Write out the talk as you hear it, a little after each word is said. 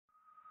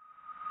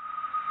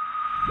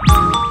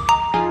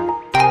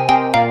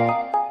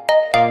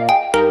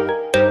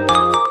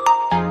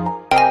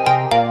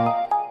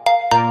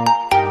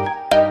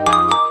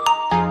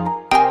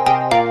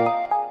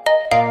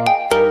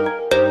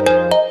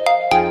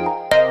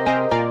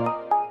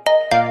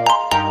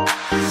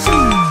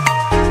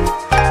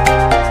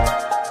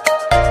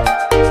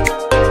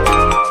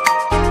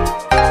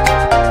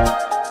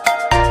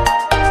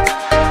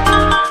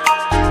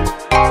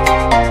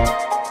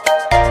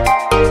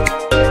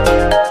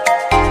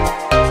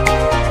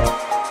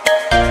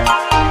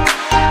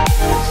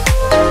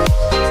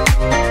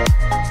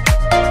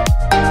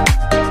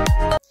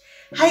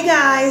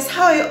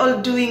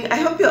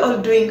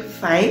doing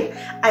fine?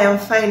 I am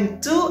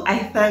fine too, I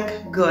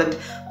thank God.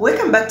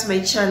 Welcome back to my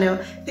channel.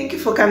 Thank you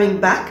for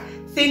coming back.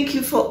 Thank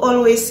you for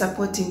always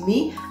supporting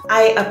me.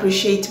 I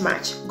appreciate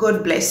much.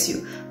 God bless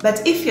you.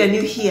 But if you're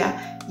new here,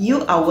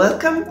 you are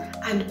welcome,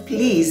 and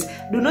please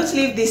do not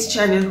leave this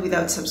channel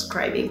without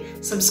subscribing.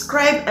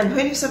 Subscribe, and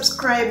when you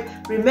subscribe,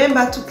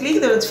 remember to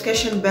click the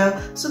notification bell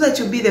so that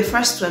you'll be the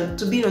first one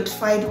to be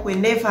notified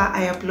whenever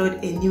I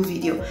upload a new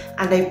video.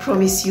 And I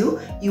promise you,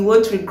 you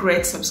won't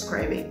regret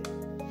subscribing.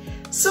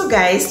 So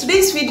guys,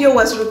 today's video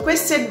was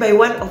requested by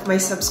one of my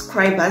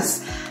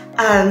subscribers,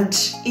 and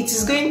it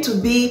is going to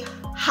be,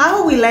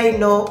 how will I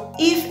know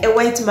if a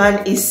white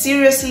man is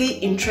seriously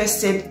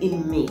interested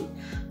in me?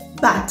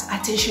 But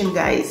attention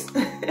guys,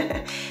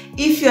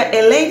 if you're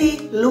a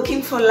lady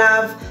looking for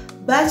love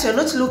but you're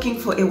not looking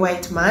for a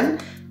white man,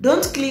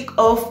 don't click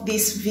off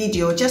this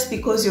video just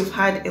because you've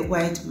had a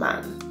white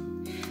man.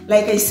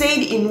 Like I said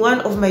in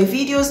one of my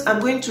videos, I'm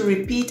going to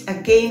repeat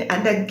again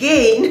and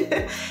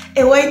again,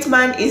 a white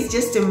man is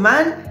just a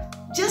man,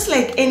 just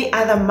like any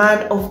other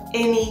man of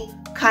any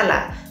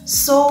color.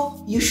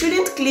 So you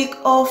shouldn't click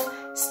off,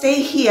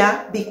 stay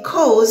here,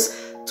 because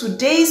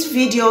today's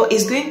video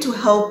is going to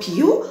help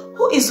you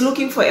who is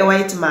looking for a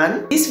white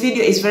man. This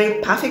video is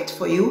very perfect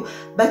for you,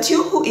 but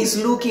you who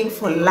is looking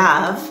for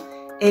love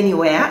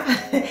anywhere,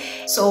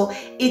 so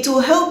it will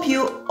help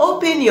you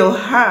open your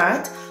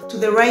heart to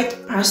the right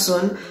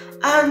person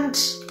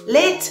and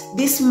let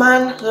this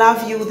man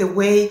love you the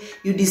way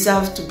you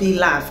deserve to be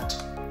loved.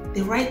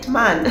 The right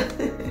man.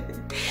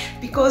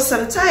 Because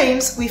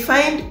sometimes we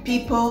find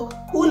people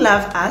who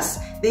love us,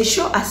 they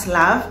show us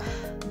love,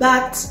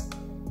 but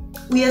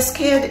we are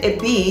scared a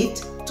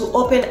bit to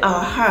open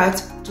our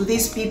heart to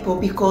these people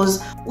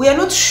because we are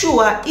not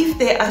sure if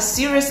they are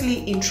seriously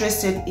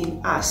interested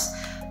in us.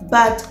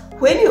 But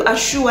when you are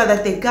sure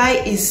that the guy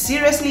is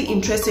seriously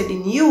interested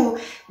in you,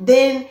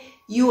 then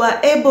you are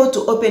able to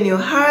open your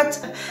heart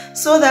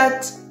so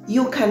that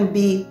you can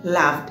be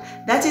loved.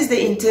 That is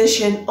the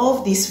intention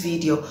of this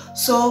video.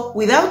 So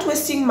without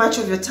wasting much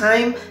of your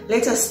time,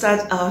 let us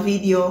start our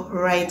video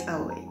right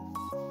away.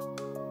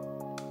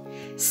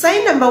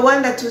 Sign number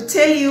one that will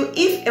tell you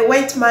if a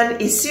white man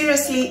is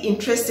seriously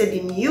interested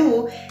in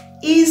you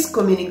is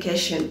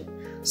communication.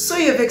 So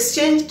you've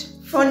exchanged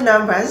phone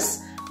numbers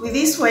with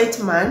this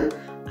white man,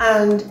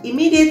 and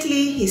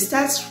immediately he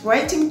starts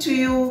writing to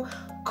you,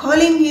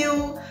 calling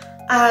you,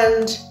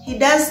 and he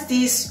does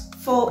this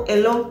for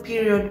a long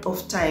period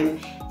of time.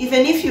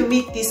 Even if you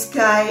meet this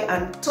guy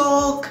and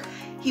talk,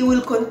 he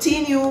will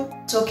continue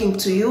talking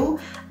to you.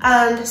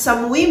 And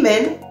some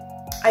women,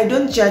 I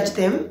don't judge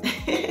them.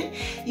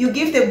 You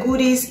give the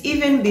goodies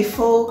even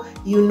before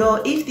you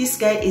know if this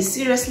guy is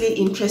seriously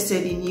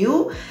interested in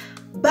you.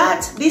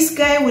 But this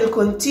guy will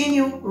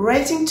continue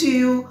writing to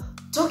you,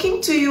 talking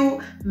to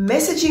you,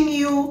 messaging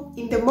you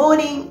in the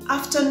morning,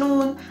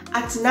 afternoon,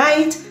 at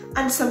night,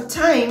 and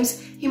sometimes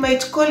he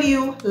might call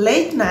you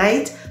late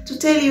night to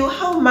tell you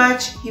how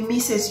much he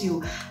misses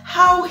you,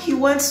 how he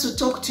wants to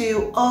talk to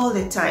you all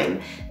the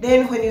time.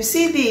 Then when you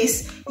see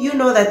this, you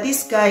know that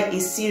this guy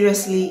is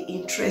seriously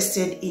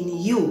interested in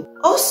you.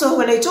 Also,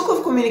 when I talk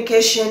of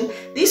communication,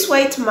 this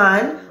white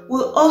man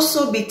will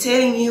also be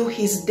telling you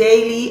his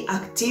daily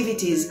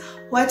activities,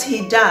 what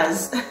he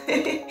does.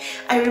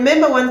 I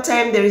remember one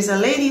time there is a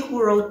lady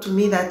who wrote to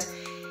me that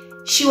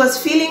she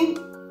was feeling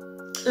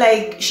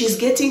like she's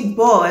getting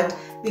bored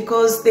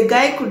because the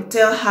guy could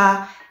tell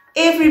her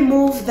every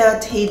move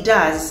that he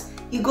does.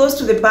 He goes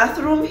to the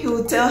bathroom, he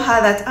will tell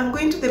her that I'm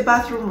going to the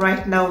bathroom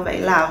right now, my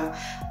love.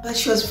 But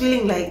she was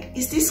feeling like,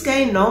 is this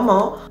guy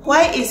normal?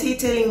 Why is he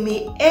telling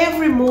me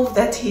every move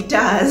that he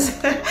does?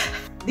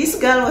 This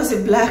girl was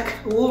a black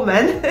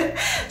woman,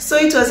 so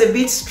it was a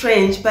bit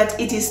strange, but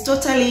it is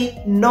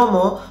totally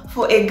normal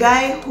for a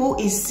guy who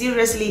is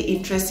seriously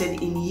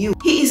interested in you.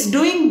 He is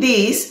doing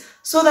this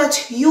so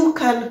that you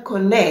can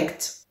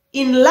connect.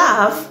 In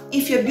love,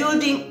 if you're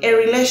building a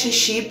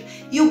relationship,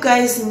 you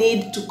guys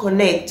need to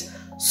connect.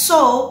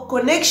 So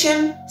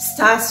connection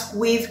starts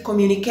with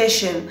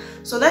communication.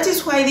 So that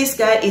is why this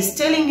guy is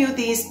telling you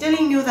this,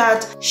 telling you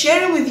that,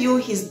 sharing with you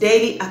his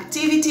daily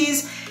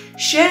activities,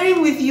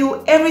 sharing with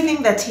you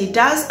everything that he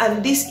does,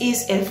 and this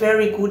is a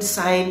very good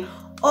sign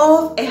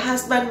of a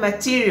husband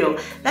material.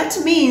 That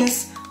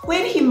means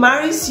when he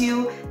marries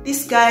you,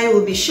 this guy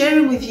will be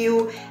sharing with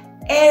you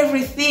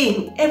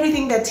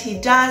everything that he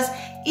does,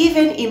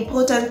 even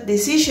important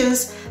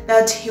decisions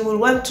that he will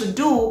want to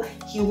do,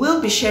 he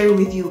will be sharing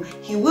with you.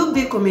 He will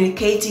be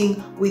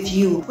communicating with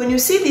you. When you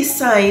see this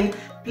sign,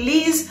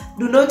 please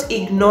do not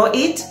ignore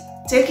it.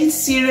 Take it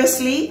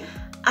seriously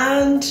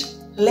and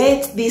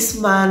let this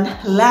man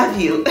love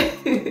you.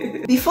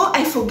 Before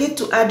I forget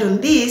to add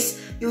on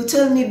this, you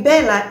tell me,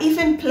 Bella,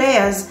 even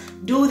players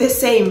do the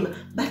same.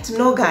 But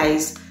no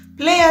guys,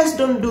 players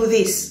don't do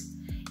this.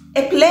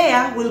 A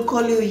player will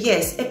call you,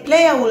 yes. A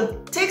player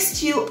will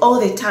text you all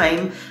the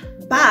time,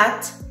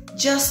 but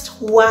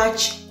just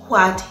watch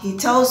what he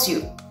tells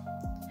you.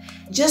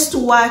 Just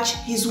watch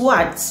his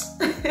words.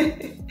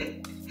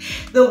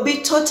 They'll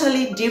be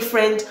totally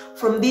different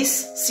from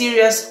this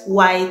serious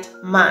white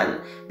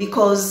man,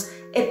 because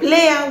a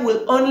player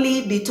will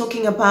only be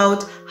talking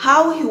about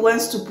how he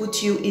wants to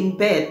put you in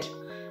bed.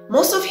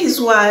 Most of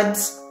his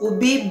words will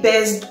be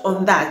based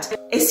on that.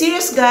 A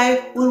serious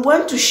guy will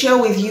want to share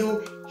with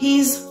you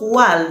his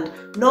world,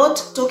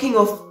 not talking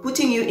of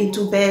putting you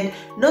into bed,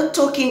 not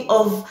talking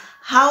of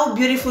how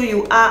beautiful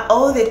you are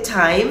all the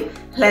time,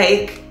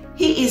 like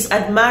he is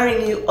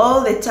admiring you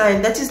all the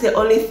time. That is the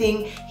only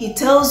thing he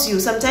tells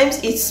you.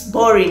 Sometimes it's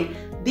boring.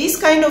 These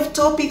kind of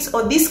topics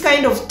or this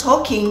kind of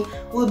talking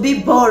will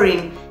be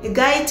boring. A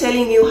guy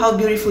telling you how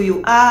beautiful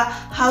you are,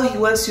 how he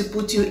wants to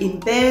put you in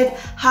bed,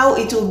 how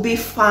it will be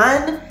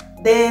fun,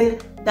 then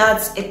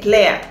that's a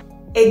player.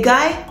 A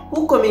guy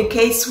who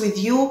communicates with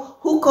you,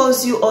 who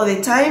calls you all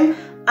the time,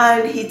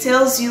 and he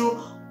tells you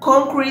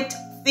concrete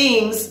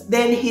things,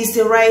 then he's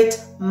the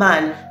right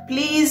man.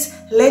 Please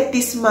let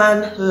this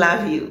man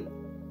love you.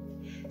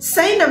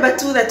 Sign number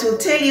 2 that will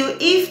tell you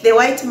if the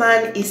white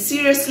man is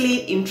seriously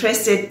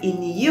interested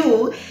in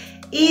you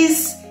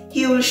is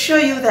he will show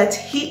you that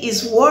he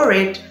is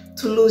worried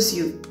to lose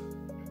you.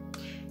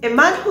 A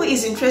man who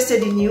is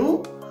interested in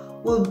you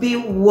will be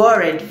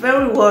worried,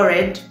 very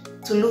worried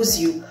to lose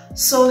you.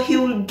 So he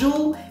will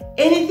do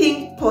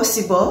anything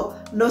possible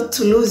not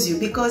to lose you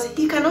because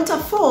he cannot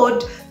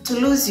afford to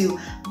lose you.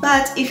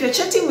 But if you're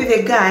chatting with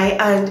a guy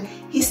and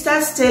he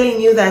starts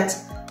telling you that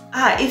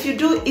if you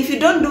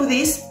don't do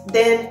this,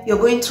 then you're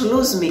going to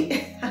lose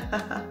me.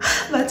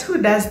 But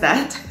who does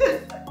that?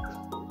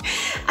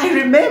 I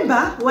remember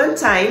one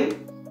time,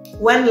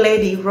 one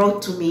lady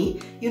wrote to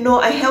me. You know,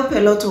 I help a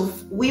lot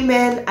of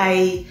women.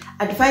 I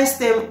advise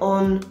them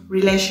on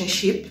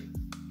relationship.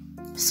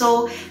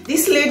 So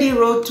this lady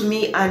wrote to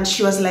me and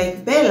she was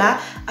like, Bella,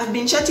 I've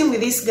been chatting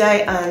with this guy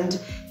and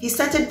he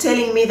started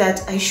telling me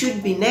that I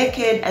should be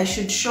naked, I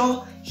should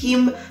show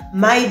him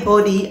my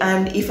body,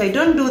 and if I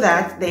don't do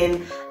that,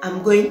 then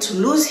I'm going to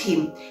lose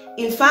him.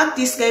 In fact,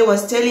 this guy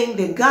was telling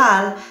the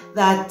girl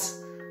that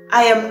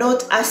I am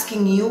not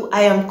asking you,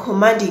 I am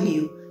commanding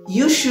you.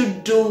 You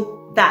should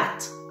do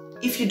that.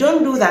 If you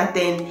don't do that,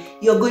 then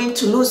you're going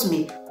to lose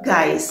me.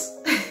 Guys,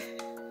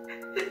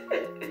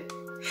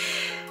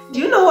 do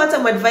you know what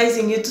I'm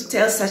advising you to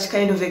tell such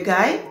kind of a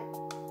guy?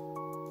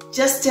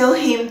 Just tell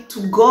him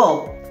to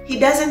go. He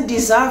doesn't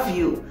deserve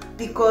you,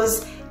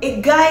 because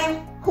a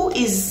guy who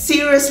is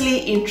seriously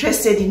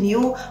interested in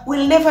you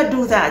will never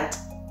do that.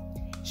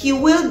 He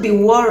will be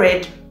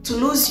worried to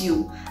lose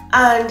you,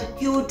 and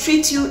he will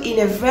treat you in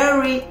a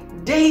very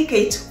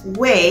delicate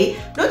way,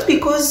 not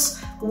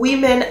because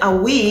women are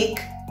weak.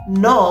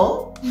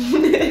 No,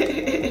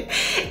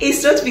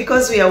 it's not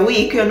because we are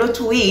weak. You're not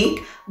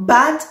weak,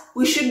 but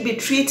we should be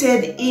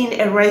treated in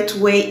a right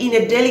way, in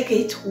a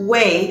delicate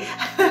way.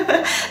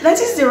 That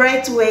is the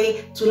right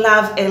way to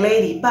love a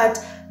lady.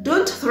 But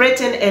don't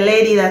threaten a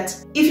lady that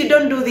if you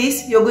don't do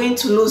this, you're going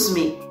to lose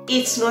me.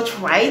 It's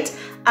not right.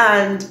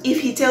 And if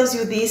he tells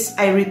you this,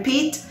 I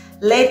repeat,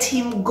 let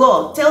him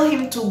go. Tell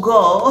him to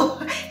go.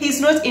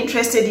 He's not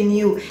interested in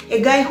you.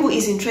 A guy who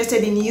is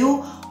interested in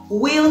you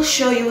will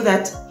show you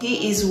that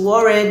he is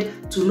worried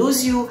to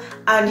lose you,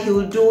 and he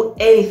will do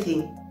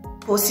anything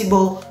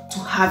possible to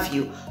have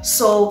you.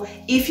 So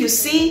if you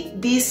see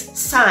this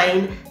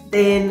sign,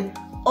 then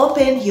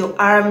open your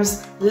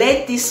arms.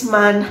 Let this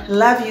man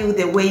love you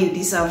the way you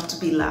deserve to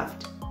be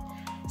loved.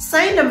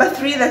 Sign number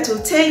 3 that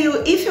will tell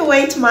you if a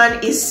white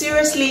man is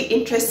seriously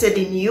interested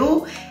in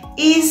you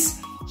is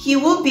he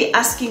will be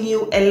asking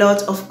you a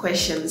lot of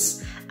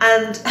questions.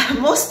 And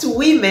most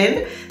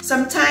women,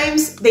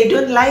 sometimes they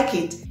don't like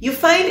it. You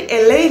find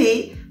a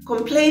lady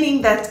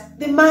complaining that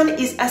the man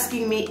is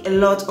asking me a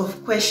lot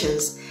of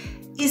questions.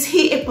 Is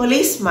he a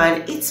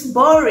policeman? It's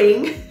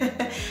boring.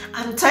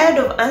 I'm tired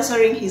of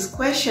answering his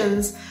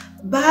questions.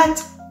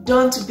 But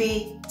don't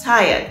be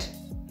tired.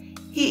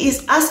 He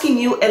is asking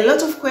you a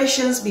lot of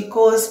questions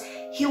because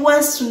he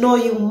wants to know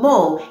you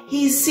more.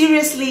 He is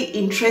seriously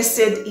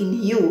interested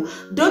in you.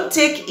 Don't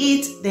take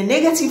it the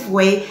negative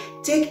way.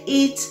 Take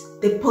it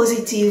the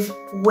positive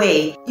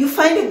way. You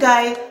find a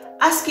guy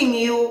asking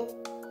you,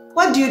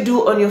 what do you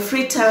do on your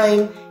free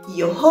time?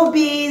 Your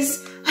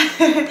hobbies.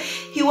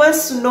 He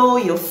wants to know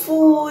your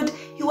food.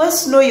 He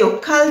wants to know your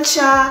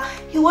culture.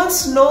 He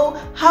wants to know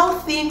how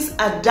things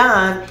are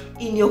done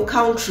in your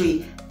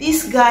country.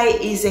 This guy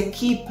is a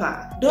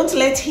keeper. Don't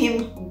let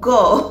him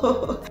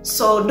go.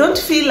 So don't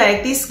feel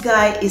like this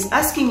guy is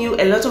asking you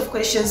a lot of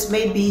questions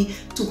maybe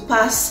to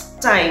pass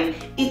time.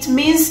 It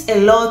means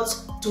a lot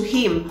to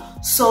him.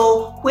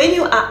 So when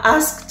you are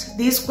asked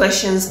these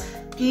questions,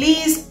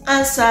 please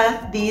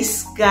answer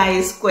this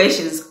guy's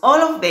questions, all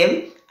of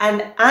them,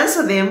 and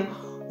answer them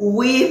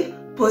with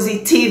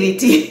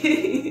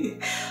positivity.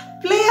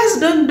 Players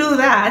don't do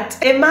that.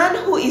 A man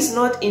who is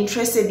not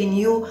interested in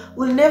you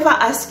will never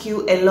ask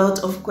you a lot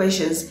of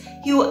questions.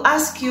 He will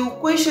ask you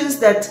questions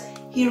that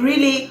he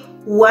really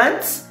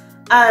wants,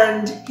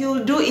 and he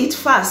will do it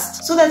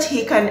fast so that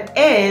he can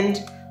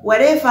end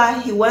whatever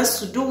he wants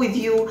to do with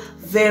you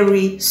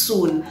very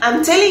soon.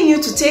 I'm telling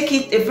you to take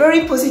it a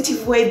very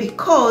positive way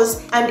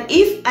because, and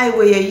if I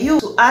were you,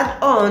 to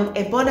add on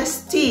a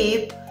bonus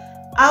tip,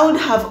 I would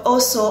have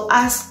also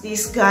asked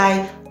this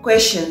guy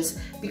questions,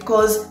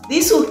 because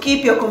this will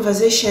keep your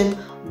conversation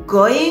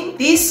going.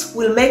 This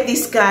will make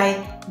this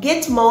guy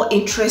get more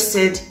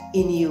interested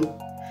in you.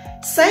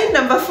 Sign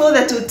number 4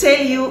 that will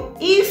tell you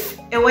if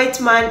a white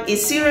man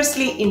is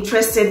seriously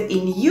interested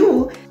in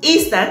you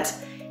is that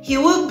he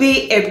will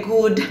be a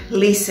good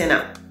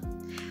listener.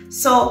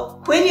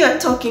 So when you are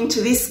talking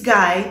to this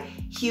guy,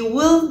 he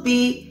will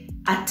be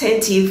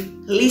attentive,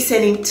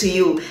 listening to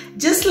you.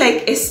 Just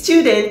like a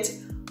student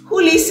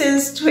who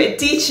listens to a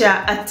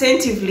teacher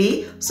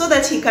attentively so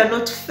that he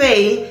cannot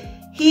fail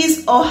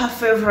his or her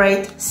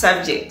favorite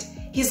subject.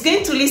 He's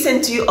going to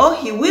listen to you, or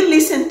he will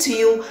listen to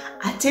you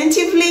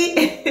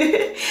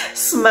attentively,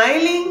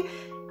 smiling,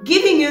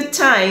 giving you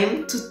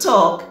time to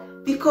talk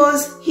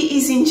because he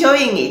is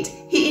enjoying it.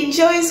 He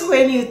enjoys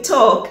when you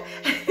talk.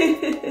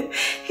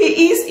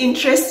 He is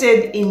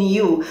interested in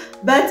you.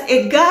 But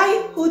a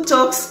guy who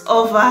talks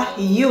over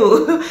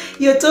you,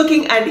 you're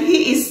talking and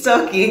he is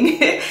talking,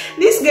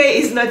 this guy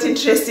is not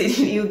interested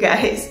in you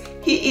guys.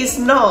 He is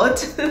not.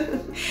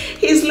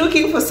 He's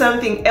looking for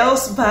something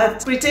else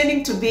but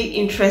pretending to be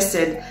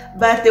interested.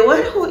 But the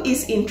one who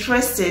is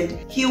interested,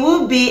 he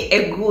will be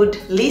a good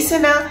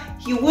listener.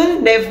 He will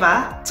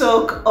never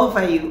talk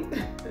over you.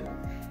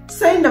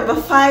 Sign number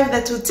 5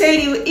 that will tell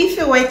you if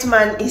a white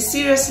man is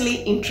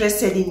seriously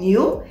interested in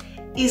you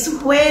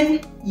is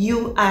when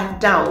you are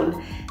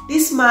down.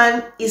 This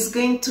man is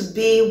going to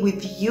be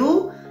with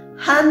you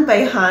hand by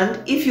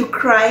hand. If you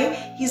cry,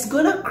 he's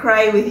gonna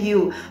cry with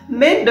you.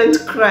 Men don't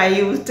cry,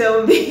 you will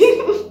tell me.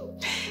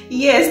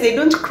 Yes, they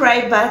don't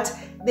cry, but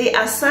they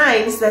are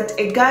signs that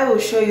a guy will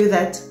show you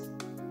that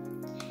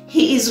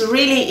he is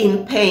really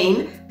in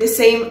pain, the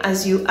same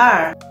as you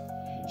are.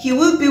 He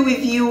will be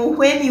with you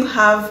when you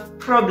have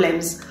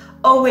problems,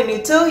 or when you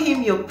tell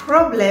him your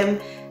problem,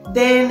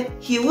 then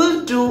he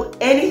will do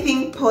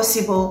anything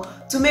possible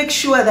to make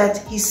sure that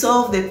he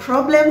solves the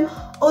problem,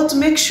 or to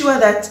make sure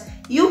that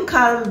you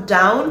calm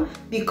down,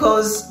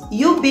 because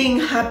you being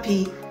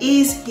happy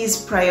is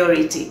his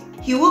priority.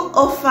 He will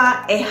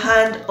offer a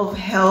hand of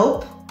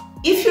help.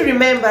 If you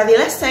remember the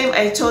last time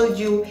I told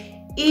you,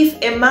 if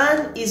a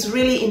man is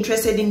really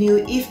interested in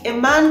you, if a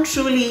man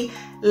truly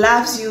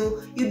loves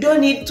you, you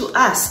don't need to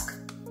ask.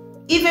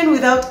 Even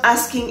without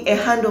asking a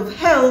hand of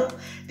help,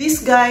 this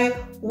guy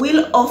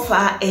will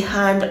offer a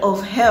hand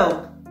of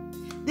help.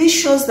 This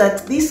shows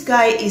that this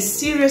guy is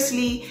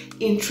seriously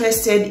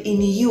interested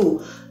in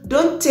you.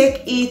 Don't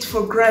take it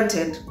for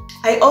granted.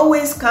 I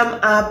always come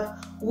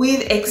up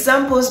with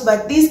examples,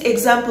 but these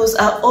examples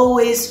are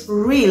always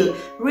real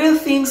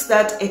things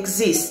that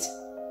exist.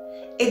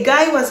 A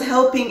guy was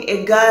helping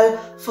a girl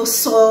for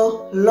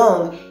so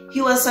long.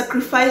 He was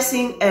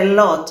sacrificing a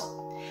lot.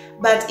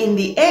 But in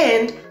the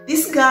end,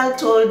 this girl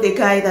told the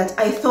guy that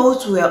I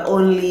thought we were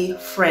only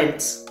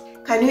friends.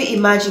 Can you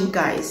imagine,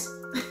 guys?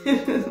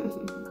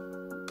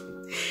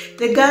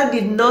 The girl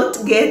did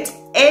not get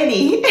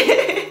any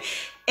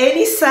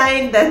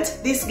sign that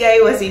this guy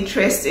was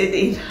interested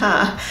in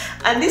her.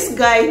 And this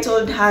guy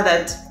told her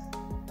that,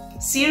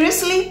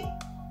 seriously?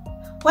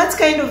 What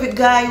kind of a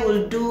guy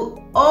will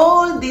do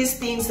all these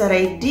things that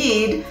I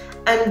did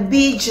and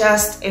be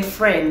just a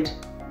friend?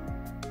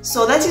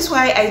 So that is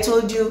why I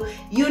told you,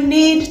 you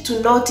need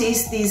to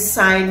notice these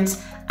signs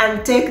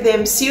and take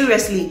them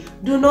seriously.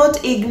 Do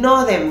not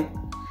ignore them.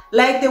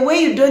 Like the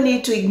way you don't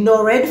need to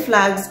ignore red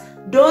flags,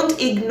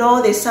 don't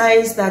ignore the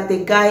signs that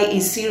the guy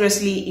is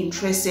seriously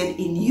interested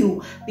in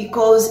you.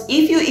 Because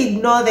if you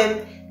ignore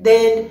them,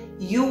 then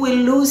you will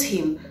lose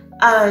him.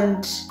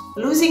 And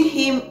losing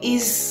him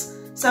is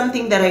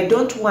something that I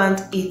don't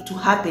want it to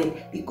happen,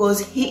 because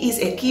he is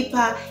a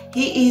keeper,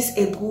 he is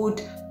a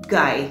good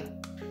guy.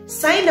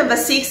 Sign number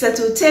 6 that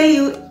will tell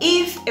you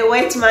if a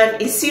white man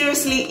is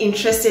seriously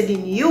interested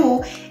in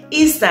you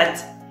is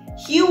that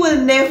he will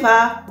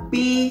never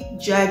be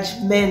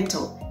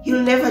judgmental. He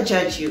will never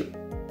judge you.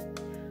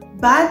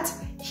 But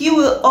he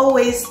will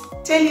always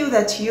tell you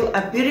that you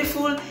are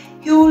beautiful.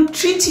 He will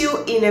treat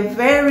you in a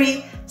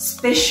very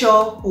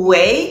special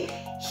way.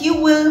 He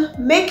will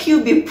make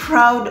you be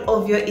proud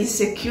of your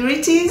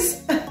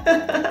insecurities.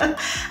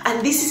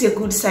 And this is a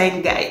good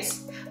sign,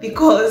 guys,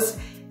 because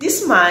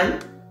this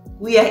man,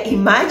 we are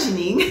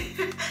imagining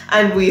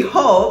and we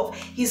hope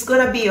he's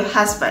gonna be your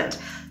husband.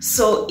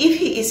 So if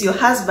he is your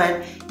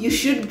husband, you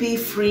should be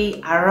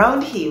free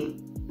around him.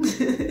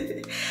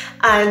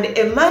 And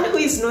a man who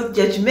is not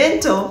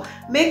judgmental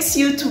makes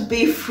you to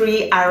be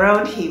free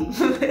around him.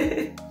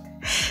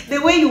 The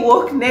way you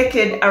walk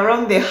naked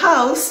around the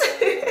house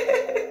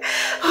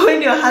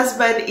when your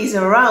husband is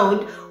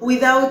around,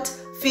 without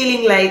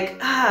feeling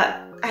like,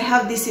 I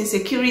have this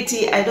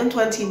insecurity, I don't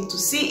want him to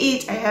see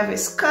it, I have a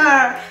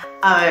scar,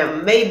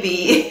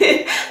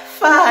 maybe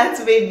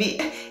fat, maybe,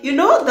 you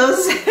know,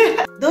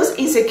 those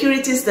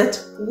insecurities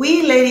that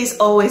we ladies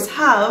always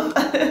have.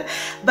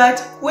 But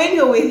when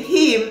you're with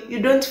him, you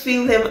don't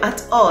feel them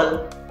at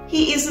all.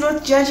 he is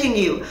not judging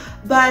you,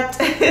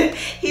 but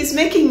he's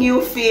making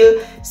you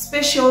feel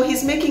special.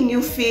 He's making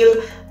you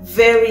feel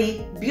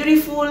very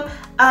beautiful,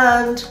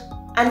 and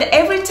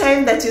every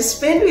time that you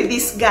spend with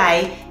this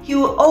guy, he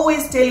will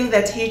always tell you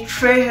that he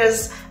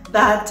treasures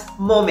that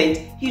moment.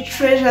 He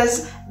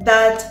treasures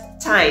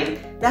that time.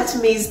 That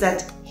means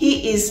that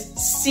he is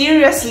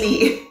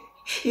seriously,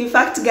 in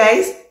fact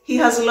guys, he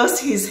has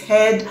lost his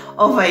head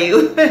over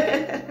you.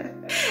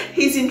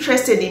 He's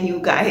interested in you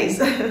guys.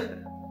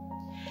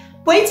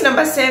 Point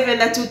number 7,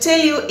 that will tell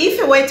you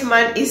if a white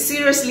man is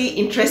seriously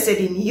interested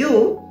in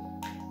you.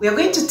 We are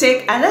going to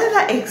take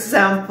another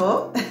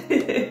example.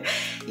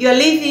 You're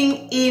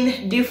living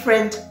in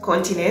different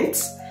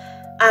continents,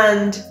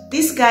 and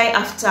this guy,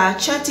 after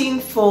chatting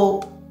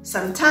for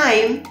some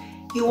time,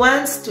 he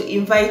wants to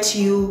invite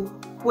you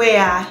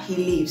where he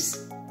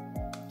lives.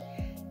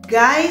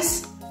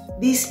 Guys,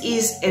 this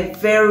is a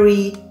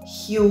very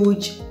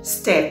huge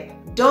step.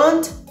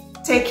 Don't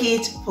take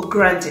it for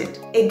granted.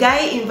 A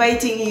guy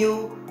inviting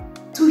you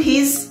to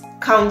his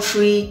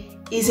country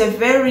is a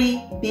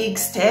very big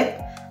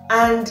step,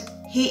 and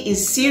he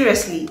is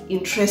seriously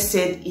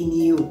interested in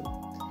you.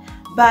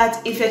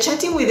 But if you're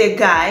chatting with a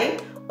guy,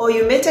 or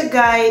you met a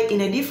guy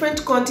in a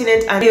different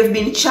continent and you've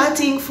been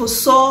chatting for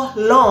so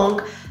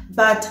long,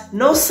 but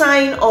no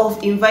sign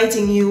of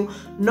inviting you,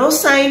 no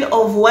sign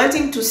of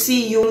wanting to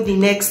see you the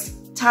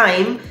next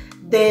time,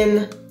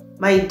 then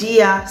my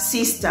dear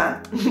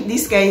sister,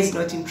 this guy is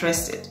not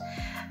interested.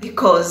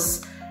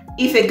 Because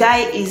if a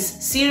guy is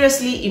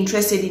seriously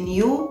interested in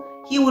you,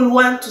 he will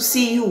want to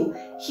see you.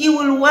 He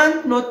will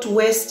want not to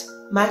waste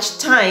much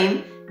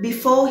time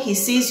before he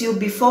sees you,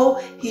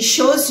 before he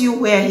shows you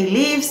where he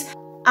lives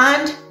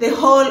and the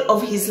whole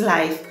of his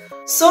life.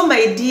 So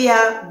my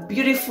dear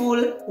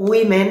beautiful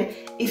women,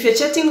 if you're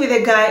chatting with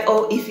a guy,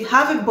 or if you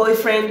have a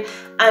boyfriend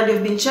and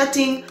you've been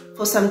chatting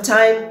for some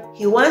time,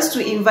 he wants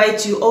to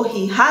invite you, or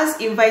he has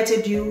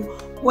invited you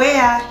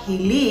where he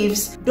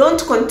lives,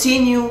 don't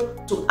continue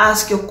to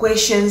ask your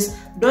questions.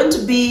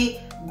 Don't be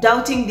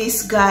doubting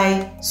this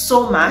guy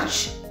so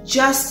much.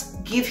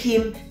 Just give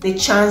him the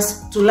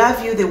chance to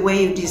love you the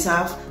way you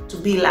deserve to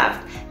be loved.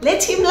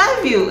 Let him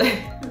love you.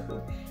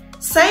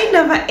 Sign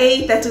number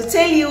 8 that will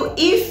tell you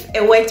if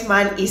a white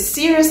man is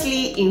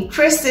seriously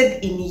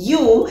interested in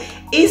you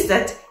is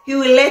that he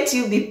will let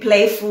you be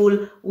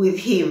playful with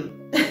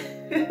him.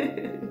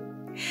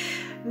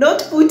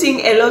 Not putting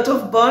a lot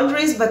of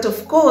boundaries, but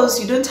of course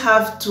you don't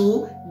have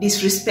to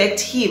disrespect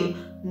him.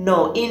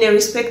 No, in a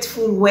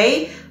respectful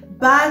way,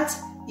 but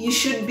you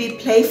should be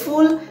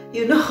playful,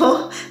 you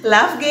know,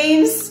 laugh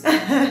games.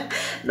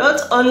 Not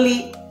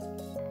only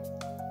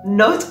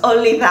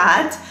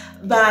that,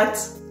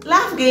 but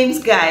laugh games,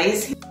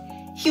 guys.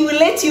 He will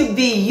let you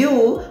be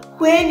you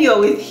when you're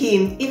with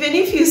him. Even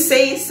if you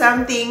say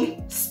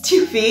something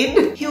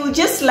stupid, he will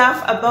just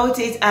laugh about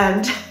it,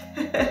 and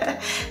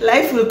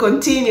life will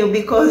continue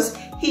because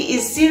he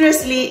is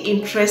seriously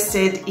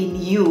interested in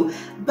you.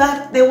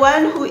 But the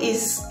one who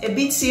is a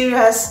bit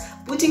serious,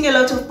 putting a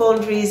lot of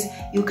boundaries,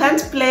 you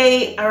can't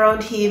play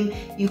around him,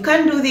 you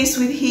can't do this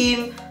with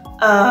him,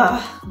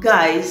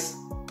 guys,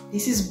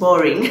 this is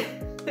boring.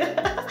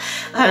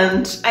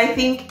 And I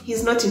think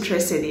he's not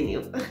interested in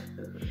you.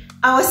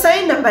 Our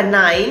sign number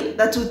 9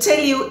 that will tell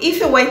you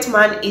if a white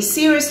man is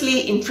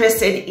seriously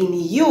interested in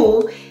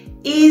you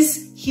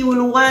is he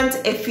will want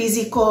a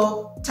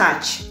physical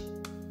touch.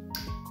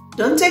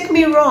 Don't take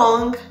me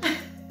wrong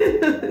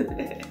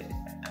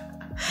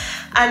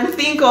and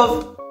think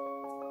of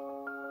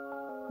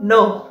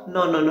no,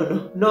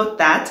 not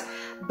that,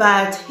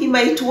 but he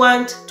might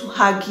want to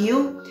hug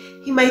you,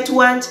 he might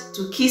want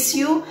to kiss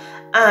you,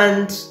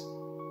 and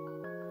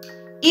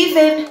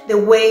even the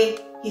way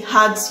he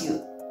hugs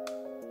you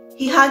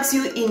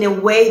in a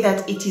way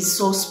that it is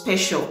so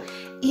special,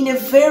 in a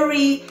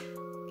very,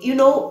 you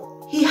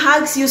know, he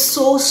hugs you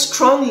so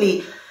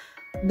strongly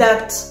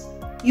that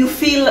you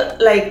feel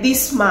like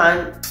this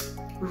man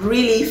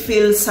really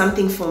feels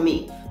something for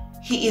me.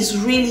 He is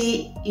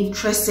really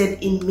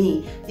interested in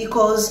me.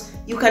 Because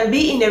you can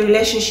be in a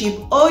relationship,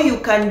 or you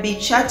can be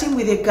chatting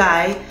with a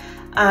guy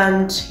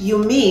and you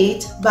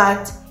meet,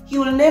 but he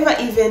will never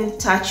even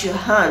touch your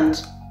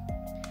hand.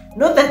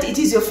 Not that it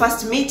is your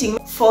first meeting,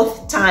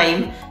 4th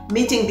time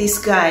meeting this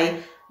guy,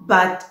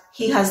 but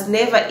he has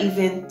never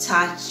even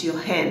touched your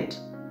hand.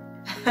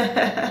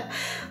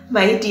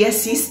 My dear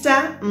sister,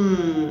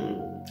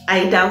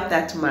 I doubt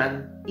that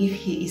man if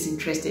he is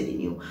interested in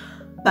you.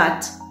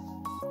 But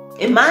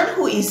a man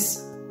who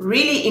is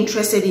really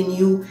interested in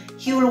you,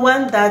 he will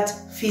want that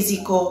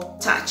physical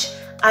touch.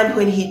 And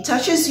when he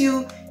touches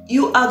you,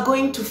 you are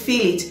going to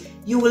feel it.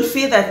 You will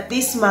feel that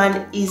this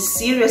man is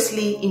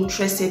seriously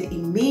interested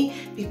in me,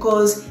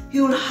 because he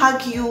will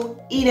hug you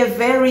in a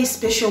very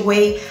special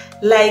way,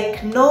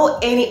 like no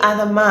any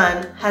other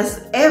man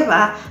has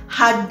ever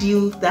hugged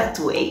you that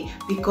way,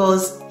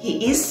 because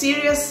he is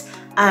serious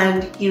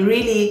and he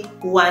really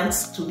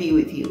wants to be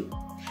with you.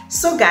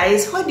 So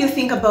guys, what do you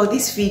think about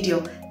this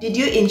video? Did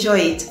you enjoy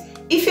it?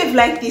 If you've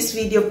liked this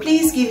video,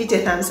 please give it a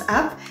thumbs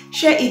up,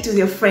 share it with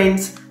your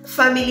friends,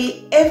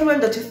 family,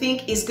 everyone that you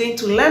think is going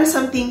to learn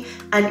something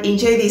and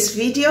enjoy this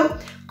video.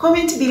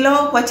 Comment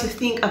below what you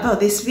think about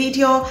this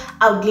video.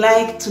 I would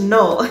like to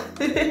know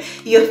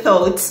your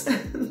thoughts.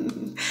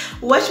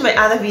 Watch my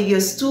other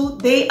videos too.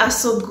 They are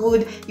so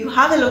good. You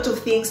have a lot of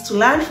things to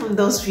learn from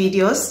those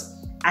videos.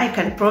 I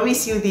can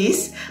promise you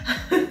this.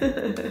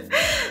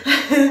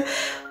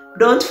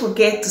 Don't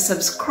forget to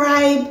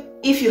subscribe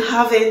if you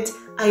haven't.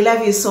 I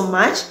love you so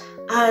much.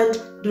 And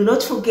do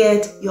not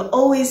forget, you're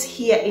always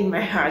here in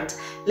my heart.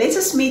 Let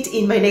us meet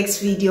in my next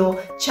video.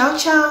 Ciao,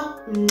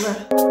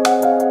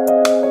 ciao.